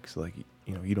it works. Like,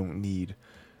 you don't need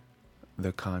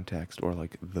the context or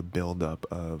like the build-up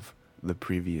of the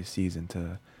previous season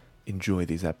to enjoy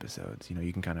these episodes.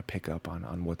 You can kind of pick up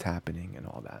on what's happening and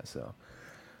all that. So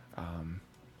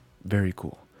very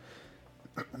cool.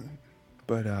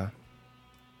 But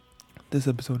this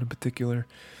episode in particular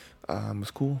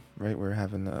was cool, right? We're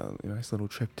having a nice little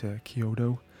trip to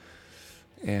Kyoto,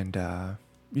 and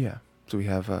yeah, so we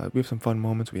have some fun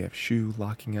moments. We have Shu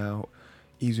locking out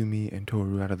Izumi and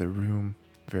Toru out of the room,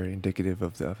 very indicative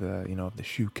of the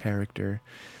Shu character.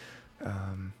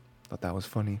 Thought that was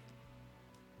funny.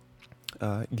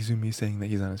 Izumi saying that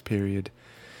he's on his period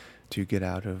to get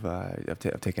out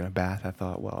of taking a bath. I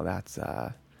thought, well, that's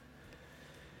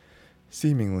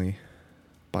seemingly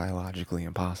biologically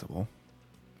impossible,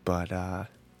 but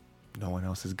no one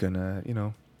else is gonna,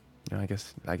 I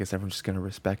guess everyone's just gonna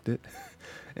respect it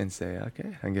and say,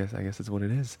 okay, I guess that's what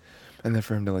it is. And then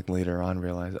for him to like later on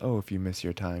realize, oh, if you miss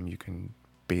your time, you can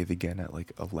bathe again at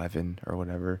like 11 or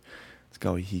whatever.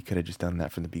 He could have just done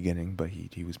that from the beginning, but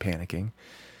he was panicking.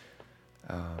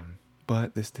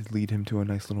 But this did lead him to a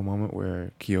nice little moment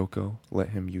where Kyoko let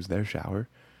him use their shower.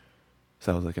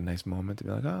 So that was like a nice moment to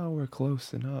be like, oh, we're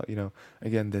close. And,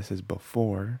 again, this is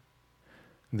before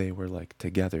they were like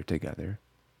together.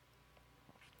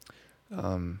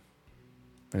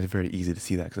 It's very easy to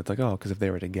see that, because it's like, oh, because if they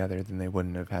were together, then they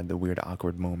wouldn't have had the weird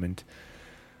awkward moment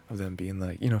of them being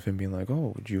like, of him being like,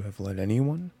 oh, would you have let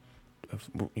anyone,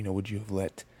 would you have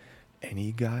let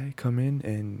any guy come in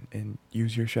and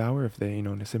use your shower if they, in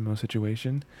a similar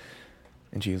situation?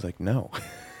 And she was like, no,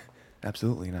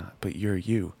 absolutely not. But you're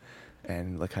you.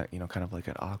 And like, kind of like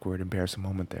an awkward, embarrassing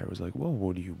moment there. It was like, whoa,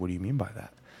 what do you mean by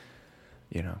that?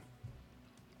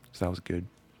 So that was good.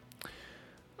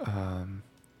 And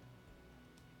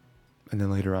then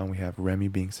later on we have Remy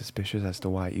being suspicious as to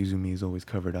why Izumi is always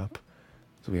covered up.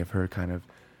 So we have her kind of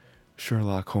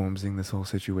Sherlock Holmesing this whole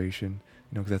situation,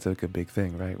 because that's like a big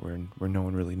thing, right? Where no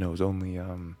one really knows. Only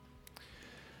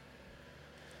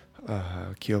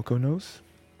Kyoko knows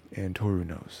and Toru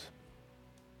knows.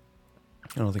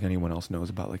 I don't think anyone else knows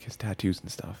about like his tattoos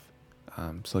and stuff.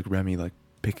 So like Remy like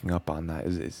picking up on that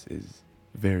is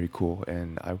very cool,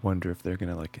 and I wonder if they're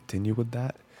gonna like continue with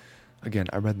that. Again,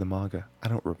 I read the manga. I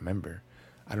don't remember.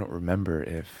 I don't remember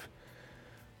if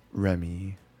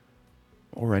Remy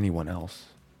or anyone else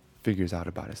figures out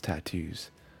about his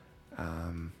tattoos.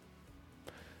 Um,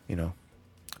 you know,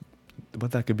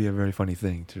 but that could be a very funny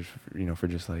thing to, for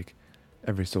just like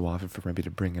every so often for Remy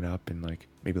to bring it up and like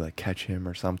maybe like catch him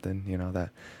or something.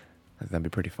 That'd be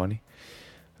pretty funny.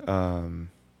 Um,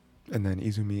 and then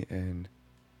Izumi and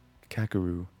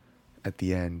Kakeru at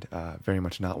the end, very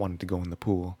much not wanting to go in the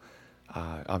pool.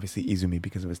 Obviously Izumi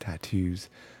because of his tattoos,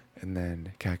 and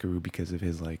then Kakeru because of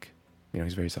his like,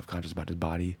 he's very self-conscious about his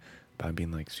body, about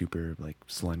being like super like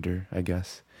slender, I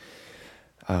guess.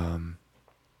 And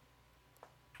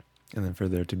then for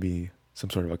there to be some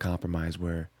sort of a compromise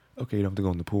where, okay, you don't have to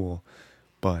go in the pool,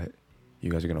 but you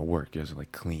guys are gonna work, you guys are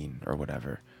like clean or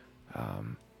whatever. I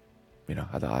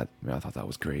thought that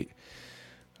was great.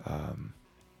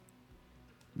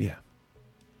 Yeah.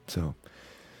 So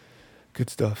good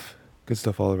stuff. Good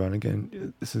stuff all around.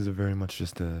 Again, this is a very much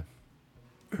just a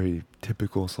very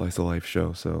typical slice of life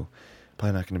show, so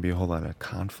probably not going to be a whole lot of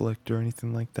conflict or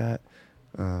anything like that.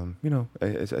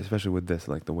 Especially with this,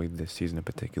 like the way this season in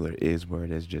particular is, where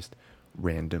it is just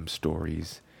random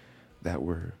stories that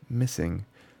were missing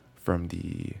from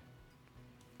the,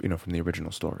 from the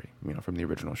original story, from the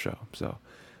original show. So,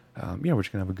 we're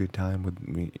just gonna have a good time with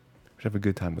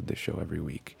this show every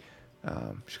week.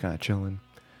 Just kind of chilling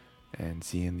and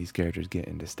seeing these characters get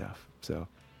into stuff. So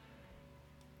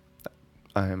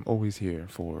I am always here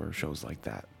for shows like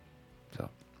that. So,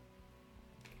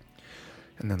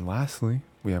 and then lastly,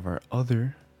 we have our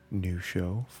other new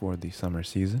show for the summer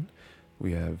season.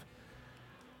 We have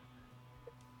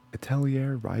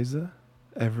Atelier Ryza,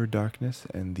 Ever Darkness,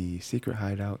 and the Secret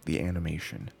Hideout, the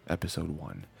animation, episode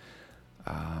 1.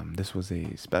 This was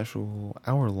a special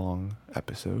hour-long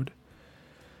episode.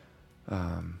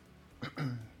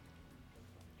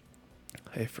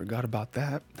 I forgot about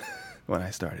that when I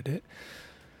started it.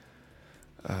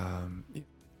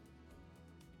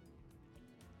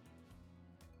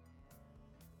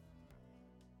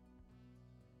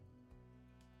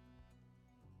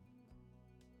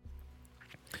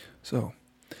 So,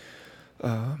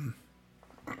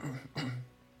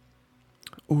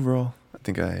 overall, I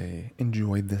think I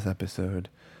enjoyed this episode.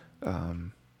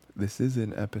 This is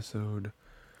an episode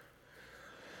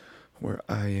where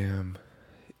I am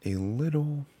a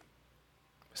little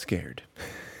scared.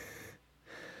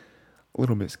 A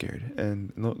little bit scared.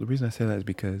 And the reason I say that is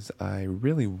because I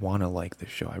really want to like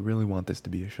this show. I really want this to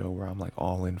be a show where I'm like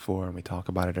all in for and we talk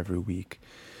about it every week.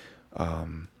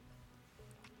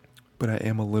 But I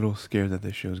am a little scared that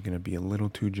this show is going to be a little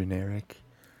too generic.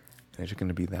 And it's just going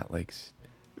to be that like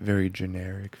very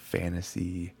generic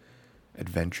fantasy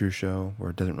adventure show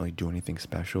where it doesn't really do anything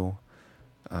special.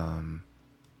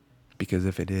 Because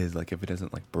if it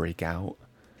doesn't like break out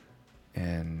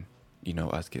and,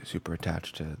 us get super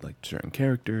attached to like certain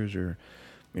characters, or,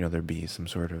 there be some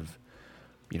sort of,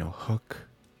 hook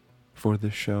for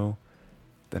this show,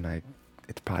 then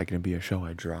it's probably going to be a show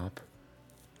I drop.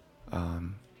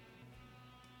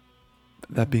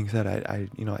 That being said, I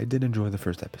did enjoy the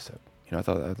first episode. I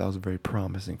thought that was a very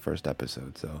promising first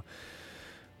episode. So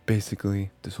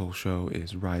basically, this whole show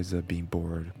is Ryza being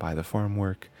bored by the farm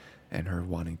work and her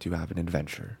wanting to have an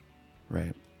adventure,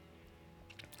 right?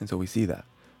 And so we see that,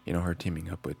 her teaming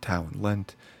up with Tao and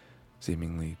Lent,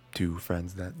 seemingly two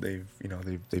friends that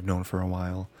they've known for a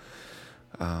while.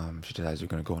 She decides they're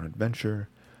going to go on an adventure.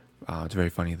 It's very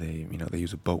funny. They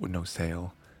use a boat with no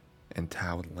sail, and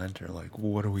Tao and Lent are like,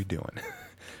 "What are we doing?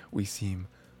 We seem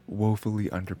woefully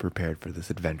underprepared for this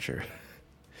adventure."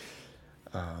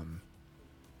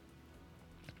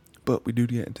 But we do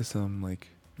get into some like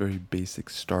very basic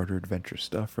starter adventure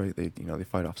stuff, right? They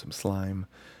fight off some slime.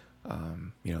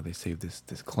 They save this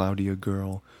Claudia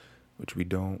girl, which we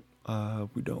don't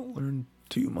learn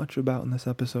too much about in this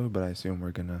episode, but I assume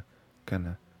we're gonna kind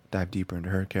of dive deeper into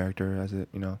her character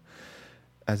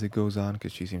as it goes on,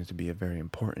 because she seems to be a very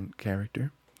important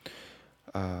character.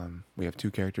 We have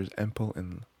two characters, Empel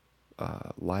and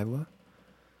Lila,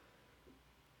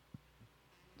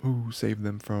 who saved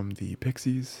them from the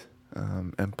pixies.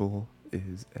 Empel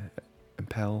is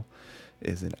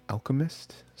an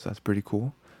alchemist, so that's pretty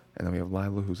cool. And then we have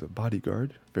Lila, who's a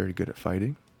bodyguard, very good at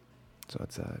fighting. So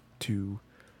it's two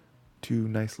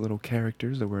nice little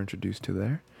characters that we're introduced to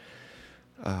there.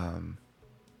 And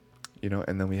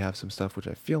then we have some stuff which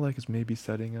I feel like is maybe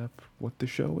setting up what the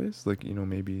show is. Like,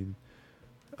 maybe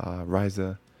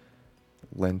Ryza,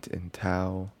 Lent, and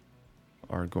Tao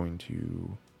are going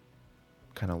to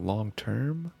kind of long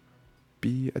term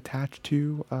be attached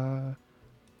to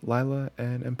Lila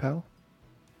and Empel.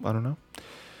 I don't know.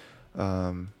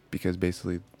 because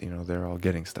basically, they're all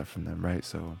getting stuff from them, right?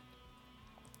 So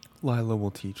Lila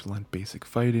will teach Lent basic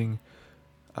fighting,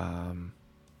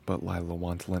 but Lila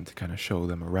wants Lent to kind of show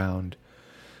them around.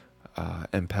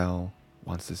 Empel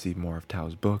wants to see more of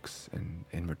Tao's books, and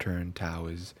in return, Tao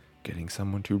is getting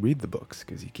someone to read the books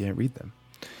because he can't read them.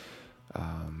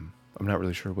 I'm not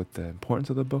really sure what the importance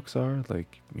of the books are,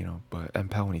 but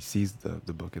Empel, when he sees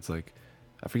the book, it's like,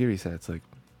 I forget what he said, it's like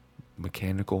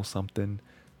mechanical something,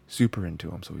 super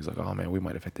into him. So he's like, oh man, we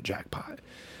might have hit the jackpot,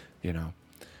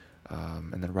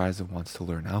 And then Ryza wants to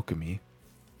learn alchemy,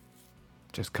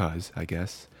 just cause, I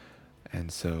guess.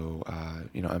 And so,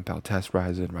 Empel tests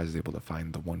Ryza, and Ryza's able to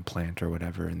find the one plant or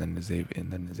whatever, and then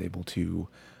is able to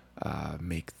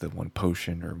make the one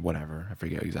potion or whatever. I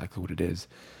forget exactly what it is.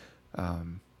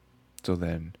 So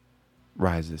then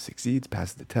Ryza succeeds,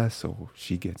 passes the test, so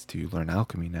she gets to learn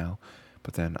alchemy now.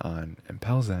 But then on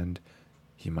Empel's end,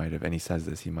 and he says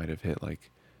this, he might have hit like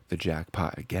the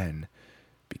jackpot again,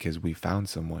 because we found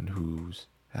someone who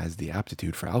has the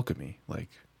aptitude for alchemy. Like,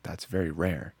 that's very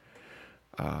rare.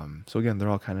 So again, they're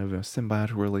all kind of a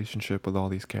symbiotic relationship with all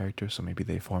these characters. So maybe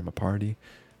they form a party.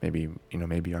 Maybe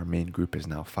our main group is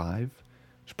now 5.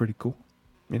 It's pretty cool.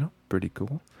 Pretty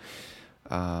cool.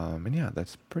 And yeah,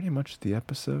 that's pretty much the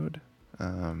episode.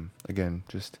 Again,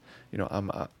 just,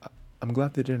 I'm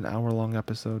glad they did an hour-long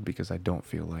episode, because I don't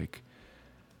feel like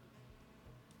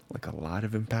a lot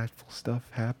of impactful stuff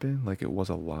happened. Like, it was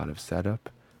a lot of setup,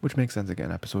 which makes sense.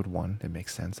 Again, episode 1, it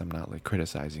makes sense. I'm not like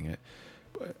criticizing it,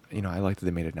 but I like that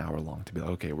they made it an hour long to be like,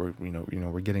 okay, we're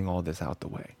we're getting all this out the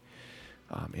way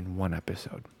in one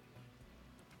episode.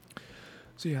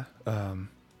 So yeah,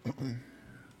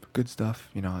 good stuff.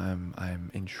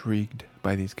 I'm intrigued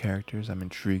by these characters. I'm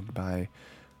intrigued by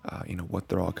what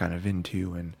they're all kind of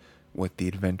into, and what the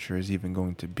adventure is even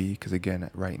going to be. Because again,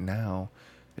 right now,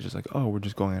 it's just like, oh, we're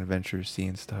just going on adventures,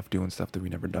 seeing stuff, doing stuff that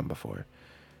we've never done before.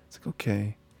 It's like,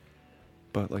 okay,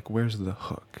 but like, where's the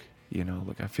hook?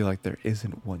 I feel like there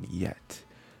isn't one yet.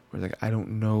 Where like, I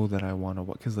don't know that I want to,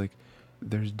 because like,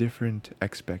 there's different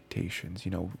expectations.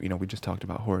 We just talked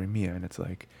about Horimiya, and it's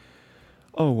like,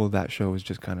 oh, well, that show is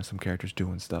just kind of some characters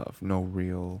doing stuff. No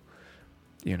real,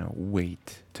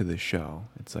 weight to the show.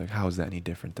 It's like, how is that any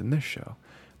different than this show?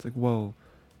 It's like, well,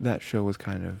 that show was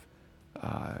kind of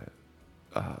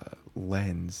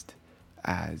lensed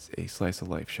as a slice of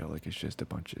life show. Like, it's just a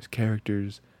bunch of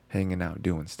characters hanging out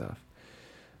doing stuff.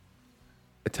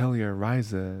 Atelier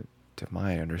Ryza, to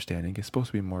my understanding, is supposed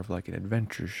to be more of like an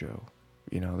adventure show.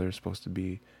 They're supposed to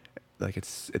be like,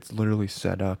 it's literally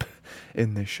set up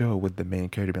in the show with the main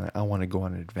character being like, I want to go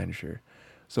on an adventure.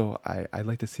 So I'd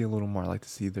like to see a little more. I like to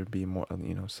see there be more,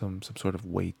 some sort of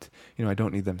weight. I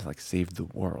don't need them to like save the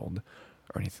world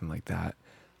or anything like that.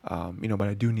 But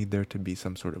I do need there to be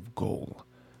some sort of goal,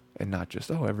 and not just,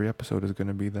 oh, every episode is going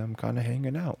to be them kind of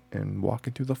hanging out and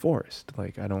walking through the forest.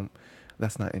 Like,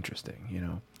 that's not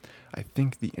interesting. I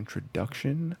think the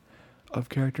introduction of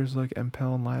characters like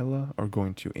Empel and Lila are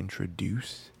going to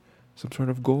introduce some sort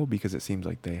of goal, because it seems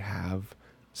like they have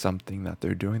something that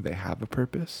they're doing. They have a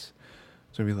purpose.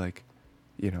 So it'd be like,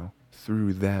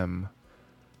 through them,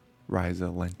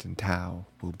 Ryza, Lent, and Tao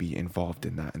will be involved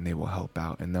in that, and they will help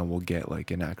out, and then we'll get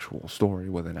like an actual story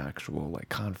with an actual like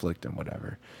conflict and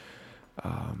whatever.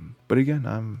 But again,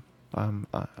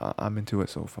 I'm into it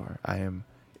so far.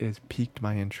 It has piqued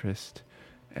my interest,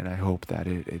 and I hope that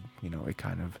it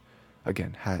kind of,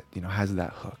 again, has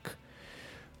that hook.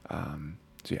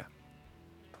 So yeah.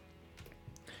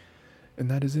 And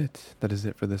that is it. That is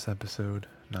it for this episode.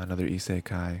 Not another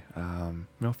isekai.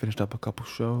 Finished up a couple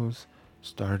shows,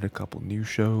 started a couple new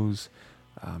shows.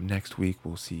 Next week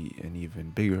we'll see an even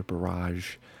bigger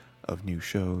barrage of new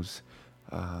shows.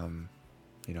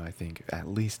 I think at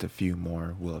least a few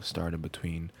more will have started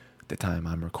between the time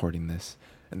I'm recording this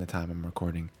and the time I'm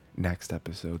recording next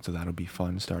episode. So that'll be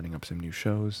fun, starting up some new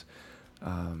shows.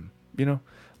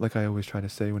 Like I always try to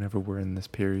say whenever we're in this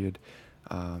period,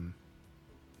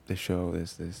 this show,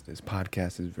 this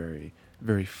podcast is very,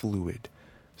 very fluid.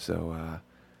 So,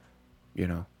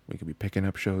 we could be picking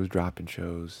up shows, dropping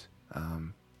shows.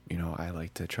 I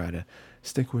like to try to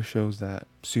stick with shows that I'm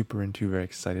super into, very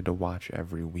excited to watch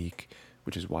every week,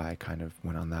 which is why I kind of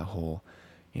went on that whole,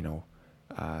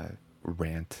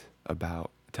 rant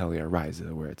about Atelier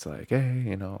Ryza, where it's like,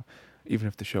 hey, even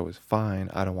if the show is fine,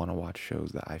 I don't want to watch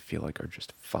shows that I feel like are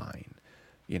just fine.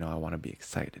 I want to be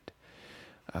excited.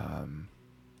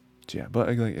 So yeah, but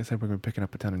like I said, we're going to be picking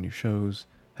up a ton of new shows,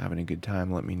 having a good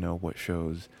time. Let me know what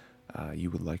shows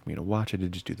you would like me to watch. I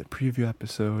did just do the preview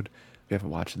episode. If you haven't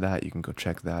watched that, you can go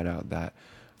check that out. That,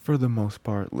 for the most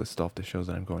part, lists off the shows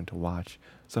that I'm going to watch.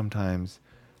 Sometimes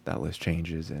that list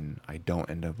changes and I don't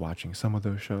end up watching some of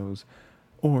those shows,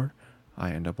 or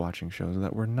I end up watching shows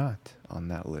that were not on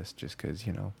that list just because,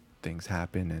 things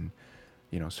happen and,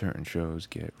 certain shows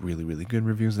get really, really good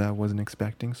reviews that I wasn't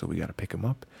expecting, so we got to pick them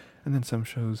up. And then some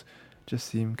shows just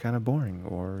seem kind of boring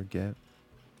or get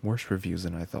worse reviews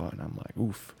than I thought. And I'm like,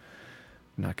 oof,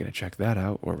 I'm not going to check that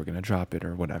out, or we're going to drop it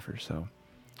or whatever. So,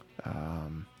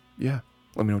 yeah.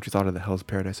 Let me know what you thought of the Hell's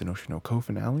Paradise and Oshinoko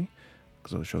finale,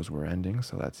 because those shows were ending,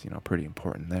 so that's, pretty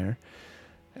important there.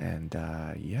 And,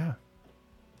 yeah,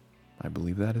 I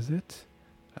believe that is it.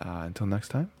 Until next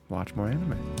time, watch more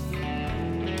anime.